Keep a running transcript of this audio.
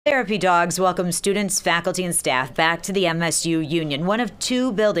Therapy dogs welcome students, faculty, and staff back to the MSU Union, one of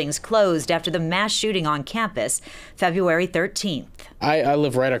two buildings closed after the mass shooting on campus February 13th. I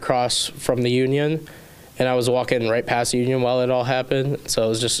live right across from the Union, and I was walking right past the Union while it all happened, so it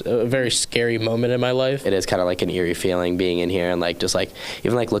was just a very scary moment in my life. It is kind of like an eerie feeling being in here and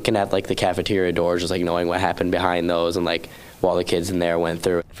even looking at the cafeteria doors, just knowing what happened behind those and what all the kids in there went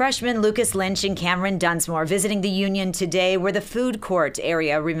through. Freshmen Lucas Lynch and Cameron Dunsmore visiting the Union today, where the food court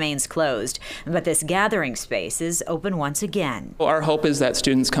area remains closed. But this gathering space is open once again. Well, our hope is that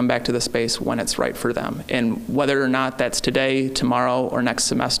students come back to the space when it's right for them. And whether or not that's today, tomorrow, or next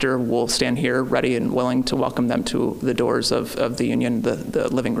semester, we'll stand here ready and willing to welcome them to the doors of the Union, the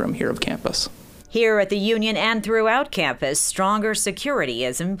living room here of campus. Here at the Union and throughout campus, stronger security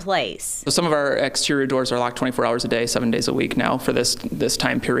is in place. So some of our exterior doors are locked 24 hours a day, 7 days a week now for this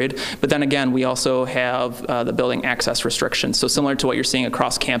time period. But then again, we also have the building access restrictions. So similar to what you're seeing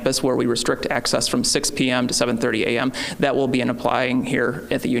across campus, where we restrict access from 6 p.m. to 7:30 a.m., that will be applying here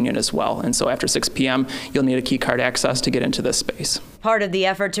at the Union as well. And so after 6 p.m., you'll need a key card access to get into this space. Part of the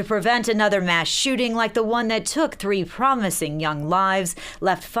effort to prevent another mass shooting like the one that took 3 promising young lives,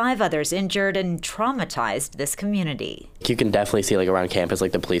 left 5 others injured, and traumatized this community. You can definitely see around campus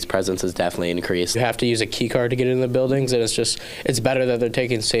the police presence is definitely increased. You have to use a key card to get in the buildings, and it's better that they're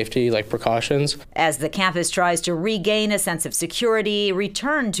taking safety precautions. As the campus tries to regain a sense of security,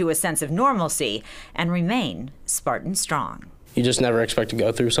 return to a sense of normalcy, and remain Spartan strong. You just never expect to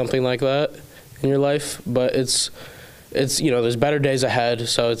go through something like that in your life, but it's there's better days ahead,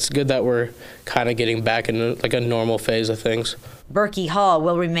 so it's good that we're kind of getting back into a normal phase of things. Berkey Hall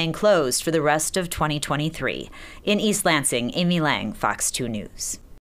will remain closed for the rest of 2023. In East Lansing, Amy Lang, Fox 2 News.